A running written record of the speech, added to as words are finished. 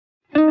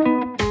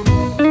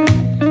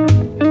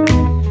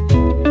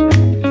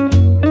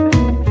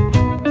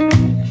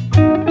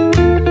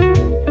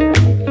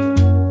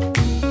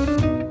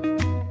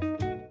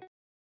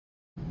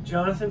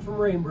Jonathan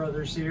from Rain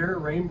Brothers here,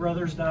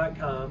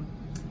 rainbrothers.com.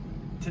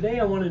 Today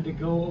I wanted to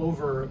go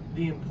over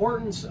the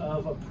importance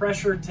of a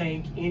pressure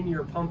tank in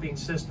your pumping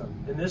system.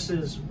 And this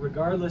is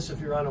regardless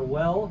if you're on a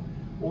well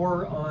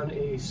or on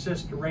a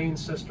rain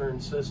cistern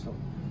system.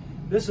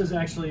 This is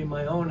actually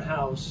my own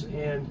house,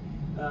 and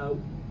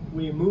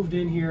we moved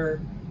in here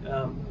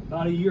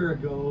about a year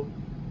ago,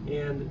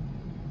 and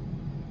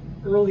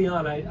early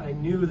on I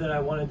knew that I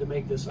wanted to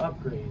make this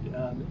upgrade.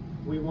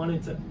 We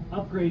wanted to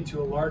upgrade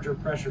to a larger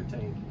pressure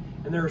tank,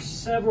 and there are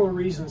several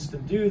reasons to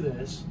do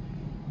this.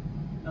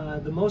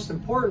 The most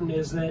important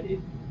is that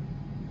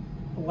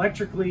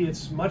electrically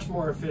it's much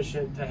more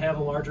efficient to have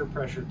a larger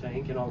pressure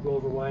tank, and I'll go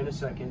over why in a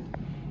second.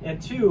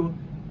 And two,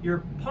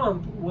 your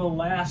pump will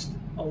last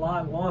a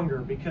lot longer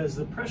because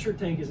the pressure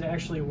tank is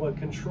actually what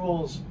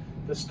controls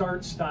the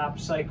start-stop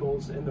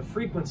cycles and the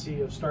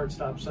frequency of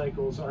start-stop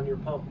cycles on your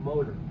pump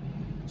motor.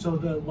 So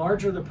the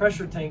larger the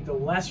pressure tank, the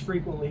less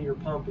frequently your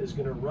pump is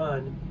going to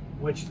run,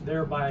 which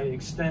thereby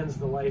extends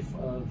the life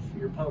of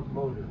your pump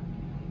motor.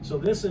 So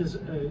this is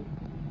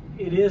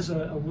it is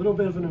a little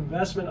bit of an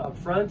investment up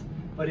front,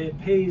 but it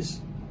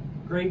pays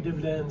great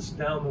dividends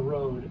down the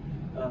road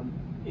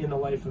in the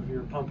life of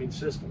your pumping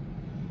system.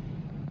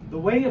 The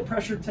way a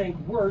pressure tank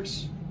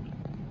works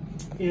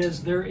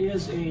is there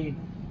is a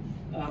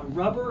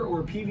rubber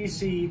or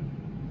PVC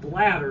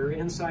bladder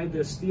inside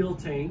the steel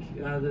tank.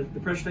 The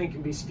pressure tank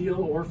can be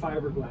steel or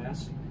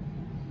fiberglass.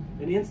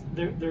 And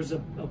there's a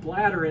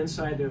bladder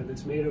inside there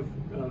that's made of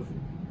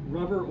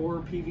rubber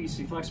or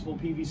PVC, flexible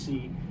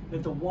PVC,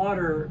 that the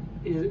water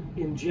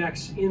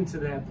injects into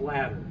that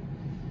bladder.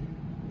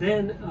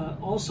 Then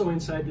also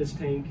inside this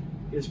tank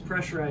is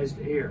pressurized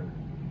air.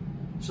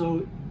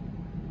 So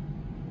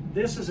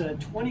this is a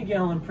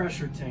 20-gallon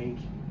pressure tank.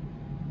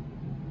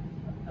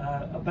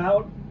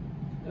 About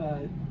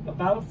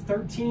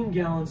 13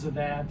 gallons of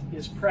that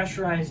is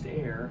pressurized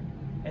air,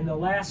 and the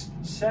last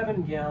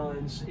 7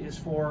 gallons is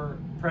for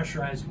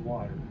pressurized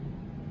water.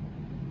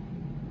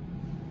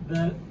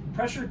 The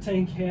pressure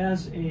tank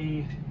has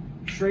a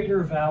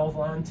Schrader valve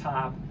on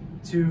top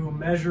to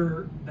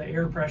measure the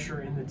air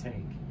pressure in the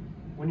tank.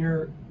 When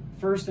you're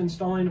first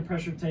installing a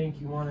pressure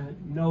tank, you want to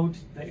note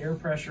the air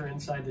pressure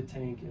inside the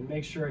tank and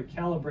make sure it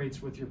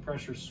calibrates with your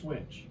pressure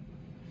switch.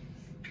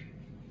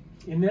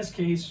 In this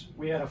case,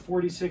 we had a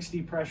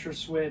 40-60 pressure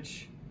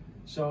switch,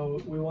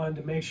 so we wanted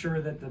to make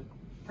sure that the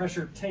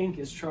pressure tank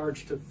is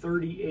charged to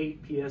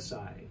 38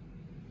 psi.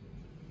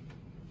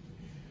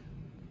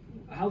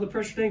 How the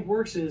pressure tank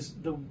works is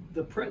the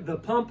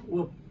pump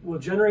will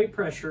generate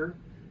pressure,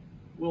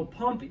 will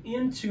pump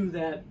into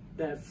that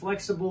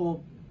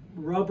flexible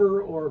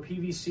rubber or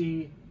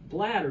PVC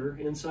bladder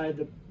inside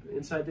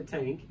the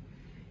tank,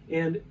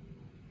 and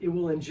it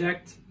will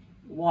inject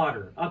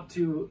water up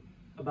to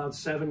about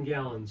 7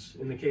 gallons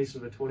in the case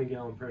of a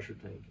 20-gallon pressure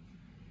tank.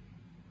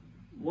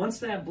 Once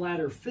that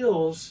bladder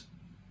fills,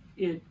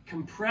 it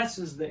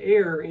compresses the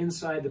air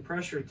inside the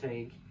pressure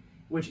tank,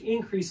 which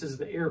increases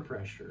the air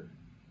pressure.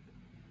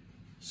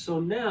 So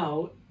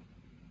now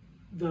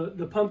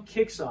the pump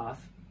kicks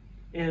off,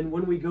 and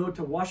when we go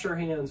to wash our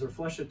hands or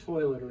flush a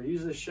toilet or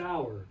use a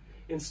shower,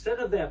 instead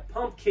of that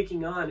pump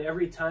kicking on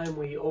every time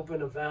we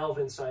open a valve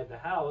inside the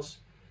house,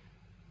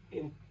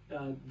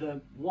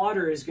 the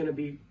water is going to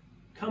be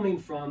coming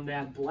from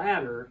that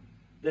bladder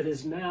that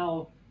is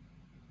now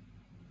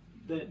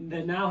that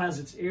now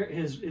has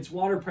its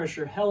water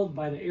pressure held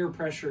by the air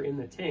pressure in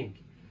the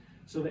tank.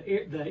 So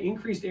the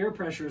increased air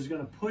pressure is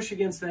going to push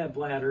against that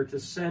bladder to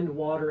send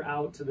water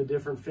out to the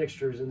different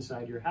fixtures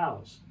inside your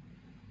house.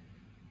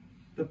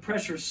 The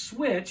pressure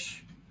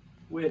switch,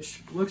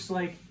 which looks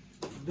like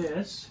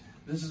this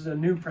is a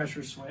new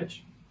pressure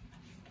switch,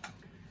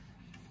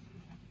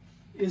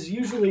 is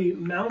usually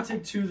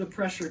mounted to the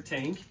pressure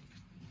tank,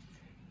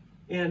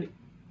 and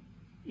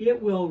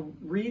it will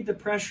read the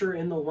pressure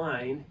in the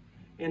line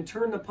and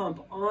turn the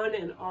pump on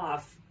and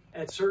off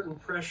at certain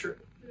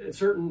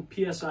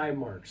PSI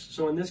marks.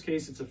 So in this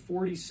case, it's a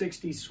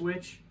 40-60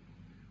 switch,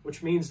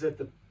 which means that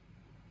the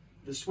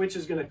switch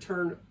is going to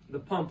turn the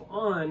pump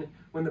on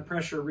when the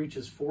pressure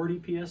reaches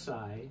 40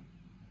 PSI,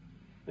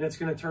 and it's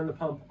going to turn the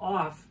pump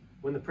off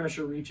when the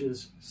pressure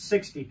reaches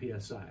 60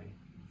 PSI,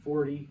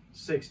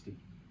 40-60.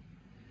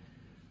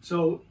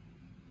 So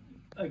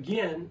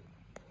again,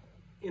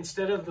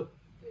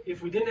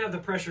 if we didn't have the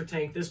pressure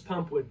tank, this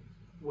pump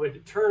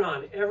would turn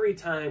on every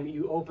time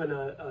you open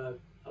a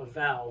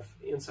valve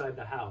inside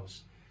the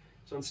house.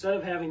 So instead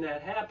of having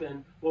that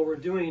happen, what we're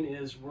doing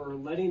is we're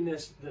letting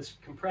this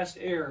compressed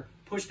air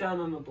push down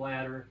on the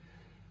bladder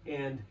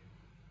and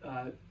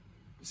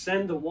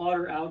send the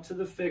water out to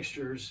the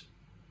fixtures,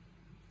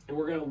 and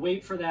we're going to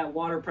wait for that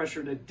water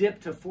pressure to dip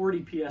to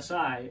 40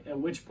 psi, at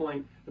which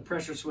point the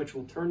pressure switch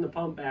will turn the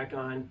pump back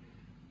on,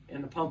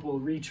 and the pump will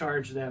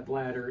recharge that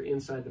bladder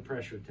inside the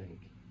pressure tank.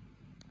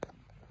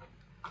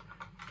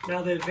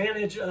 Now, the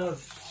advantage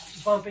of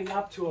bumping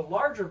up to a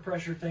larger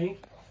pressure tank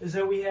is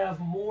that we have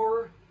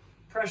more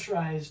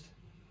pressurized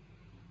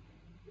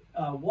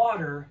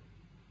water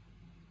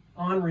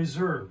on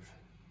reserve.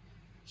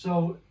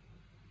 So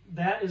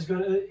this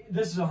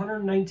is a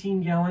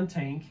 119 gallon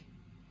tank.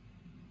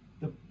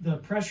 The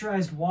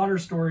pressurized water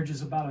storage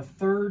is about a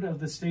third of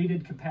the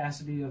stated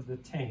capacity of the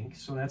tank,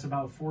 so that's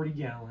about 40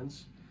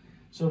 gallons.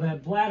 So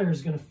that bladder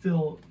is going to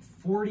fill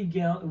 40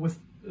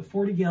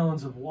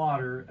 gallons of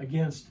water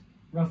against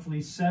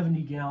roughly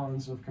 70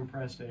 gallons of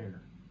compressed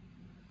air.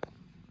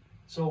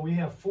 So we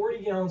have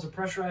 40 gallons of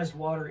pressurized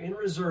water in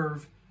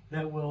reserve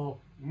that will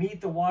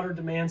meet the water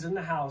demands in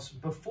the house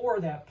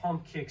before that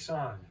pump kicks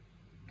on,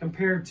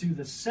 compared to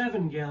the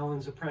 7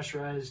 gallons of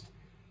pressurized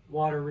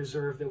water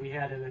reserve that we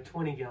had in a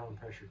 20-gallon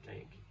pressure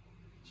tank.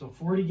 So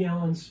 40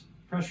 gallons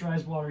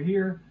pressurized water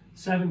here,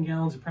 7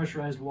 gallons of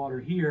pressurized water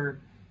here.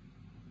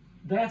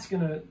 That's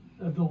the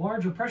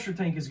larger pressure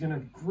tank is gonna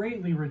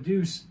greatly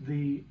reduce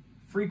the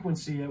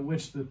frequency at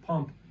which the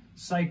pump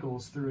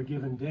cycles through a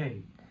given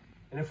day.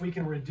 And if we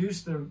can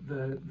reduce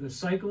the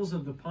cycles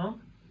of the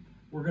pump,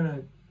 we're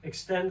gonna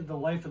extend the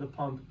life of the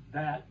pump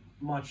that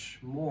much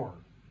more.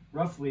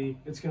 Roughly,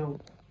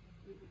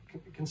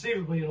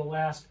 conceivably it'll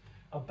last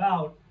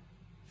about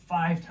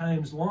 5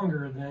 times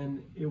longer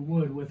than it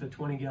would with a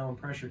 20-gallon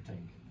pressure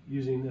tank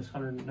using this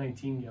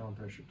 119-gallon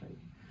pressure tank.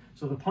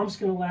 So the pump's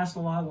going to last a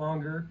lot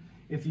longer.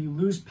 If you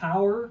lose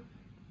power,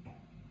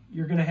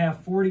 you're going to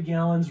have 40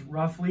 gallons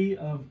roughly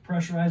of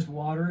pressurized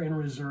water in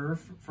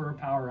reserve for a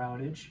power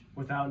outage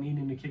without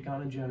needing to kick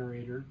on a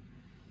generator.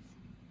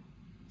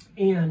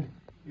 And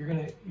you're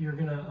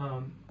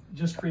gonna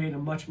just create a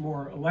much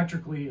more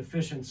electrically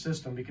efficient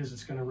system because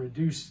it's going to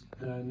reduce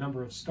the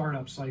number of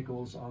startup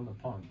cycles on the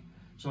pump.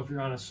 So if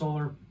you're on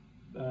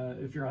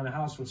a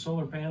house with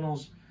solar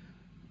panels,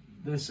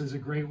 this is a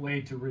great way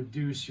to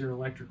reduce your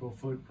electrical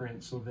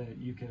footprint so that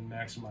you can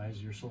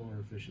maximize your solar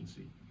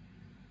efficiency.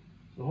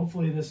 So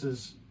hopefully this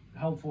is a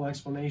helpful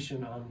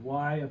explanation on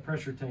why a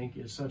pressure tank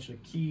is such a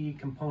key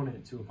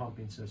component to a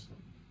pumping system.